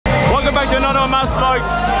welcome back to another Unmasked vlog.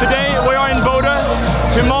 Today we are in Bodø.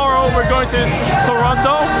 Tomorrow we're going to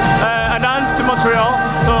Toronto and then to Montreal.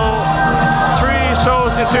 So 3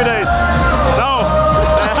 shows in 2 days. No.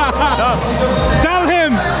 No. Tell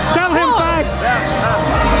him facts.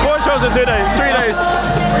 4 shows in 2 days, 3 days.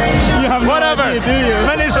 You have whatever. No idea, do you?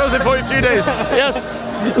 Many shows in 4 few days. Yes.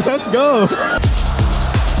 Let's go.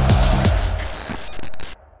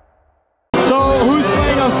 So who's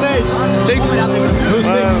playing on stage? Tiggs. Who's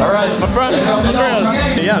Tiggs? Alright, my friend Andreas.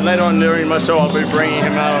 Yeah, later on during my show I'll be bringing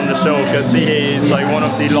him out on the show because he is like one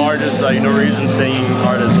of the largest Norwegian singing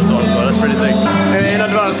artists as well, so that's pretty sick. In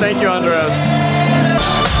advance, thank you Andreas.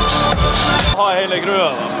 Ha hele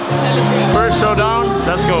grua. First show down,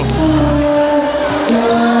 let's go.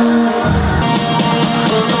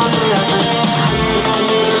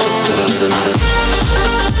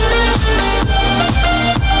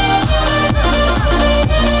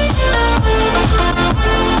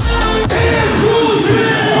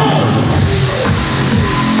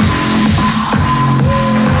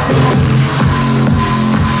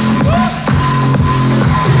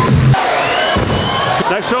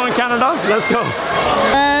 Next show in Canada, let's go.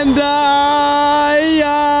 And I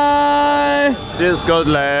just got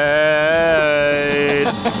laid.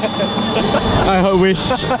 I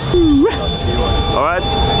wish. Alright,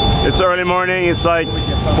 it's early morning, it's like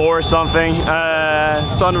 4 something.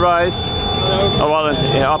 Sunrise. Oh, well,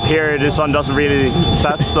 up here the sun doesn't really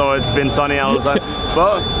set, so it's been sunny all the time.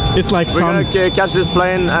 But it's like we're gonna catch this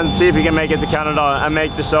plane and see if we can make it to Canada and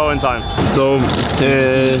make the show in time. So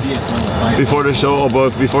before the show, or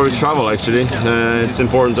both before we travel actually, it's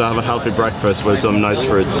important to have a healthy breakfast with some nice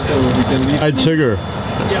fruit. Add sugar.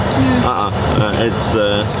 It's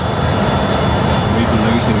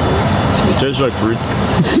it tastes like fruit.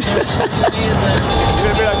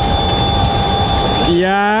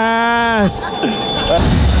 Yeah.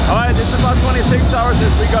 Alright, it's about 26 hours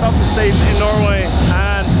since we got off the stage in Norway,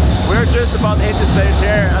 and we're just about to hit the stage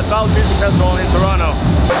here at Valve Music Festival in Toronto.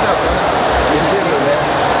 What's up, bro?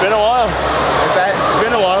 It's been a while. What's that? It's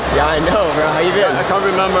been a while. Yeah, I know, bro. How you been? I can't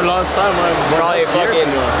remember last time. Probably fucking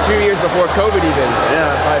 2 years before COVID even.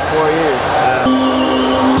 Yeah. Probably 4 years.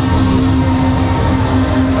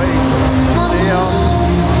 See ya.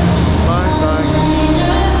 Bye, bye.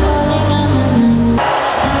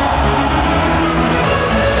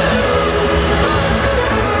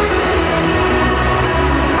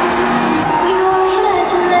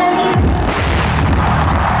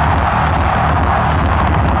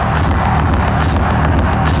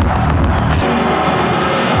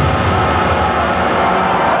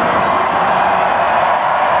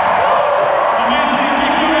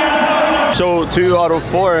 So 2 out of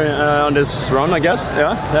 4 on this run, I guess.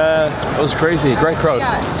 Yeah, it was crazy, great crowd.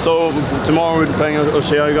 Yeah. So tomorrow we're playing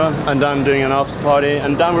Oshiaga, and then doing an after party,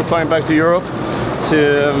 and then we're flying back to Europe.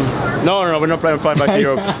 To no, we're not flying back to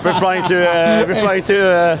Europe. We're flying to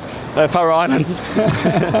Faroe Islands.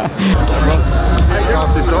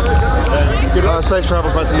 Safe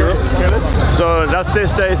travels back to Europe. So that's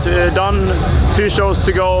this day done. 2 shows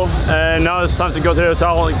to go, and now it's time to go to the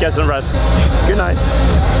hotel and get some rest. Good night.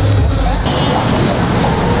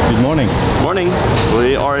 Good morning. Morning.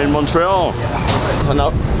 We are in Montreal.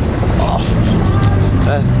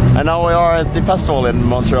 And now we are at the festival in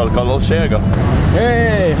Montreal called Oshiaga.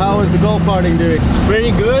 Hey, how is the golf partying doing?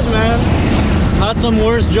 Pretty good, man. Had some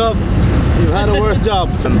worse job. You've had a worse job.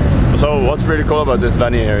 So what's really cool about this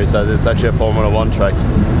venue here is that it's actually a Formula 1 track.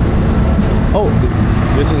 Oh,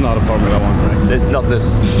 this is not a Formula 1 track. It's not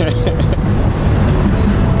this.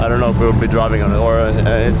 I don't know if we'll be driving on it, or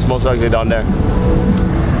it's most likely down there.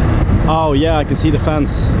 Oh yeah, I can see the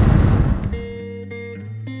fence.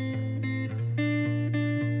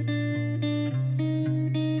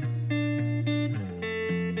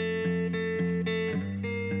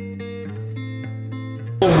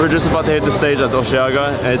 We're just about to hit the stage at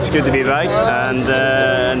Oshiaga. It's good to be back, and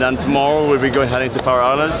then tomorrow we'll be heading to Faroe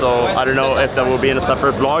Islands. So I don't know if that will be in a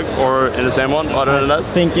separate vlog or in the same one. Other than that, I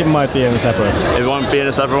think it might be in a separate. It won't be in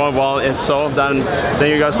a separate one. Well, if so, then thank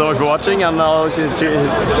you guys so much for watching, and I'll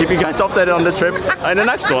keep you guys updated on the trip in the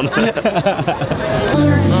next one.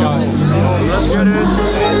 Let's get it.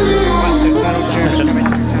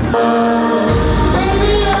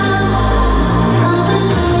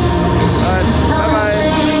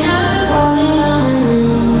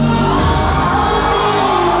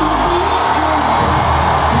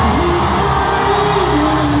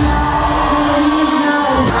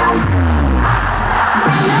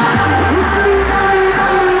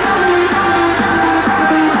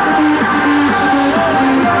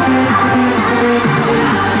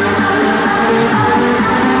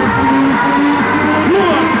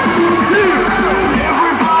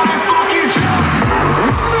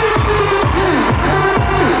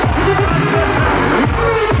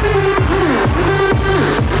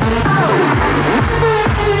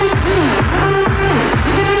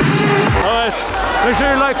 Make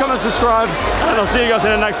sure you like, comment, subscribe, and I'll see you guys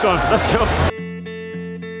in the next one. Let's go.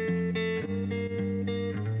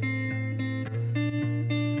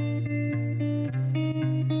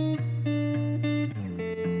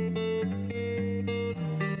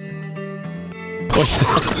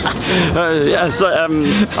 Yeah, so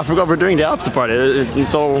I forgot we're doing the after party,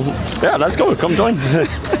 so yeah, let's go, come join.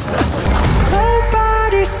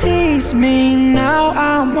 Nobody sees me now,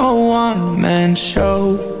 I'm a one-man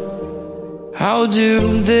show. I'll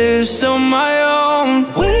do this on my own.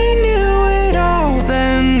 We knew it all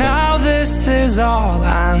then, now this is all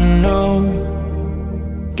I know.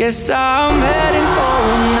 Guess I'm heading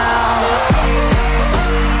home now.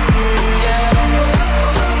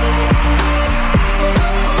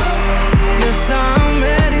 I'm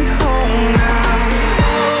heading home now.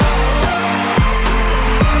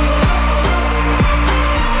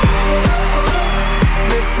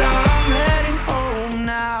 Yes, I'm heading home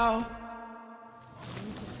now.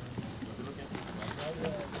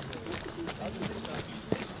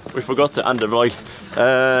 We forgot to end the vlog,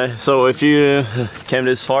 so if you came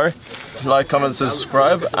this far, like, comment,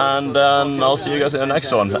 subscribe, and I'll see you guys in the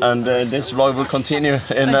next one. And this vlog will continue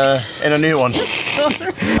in a new one.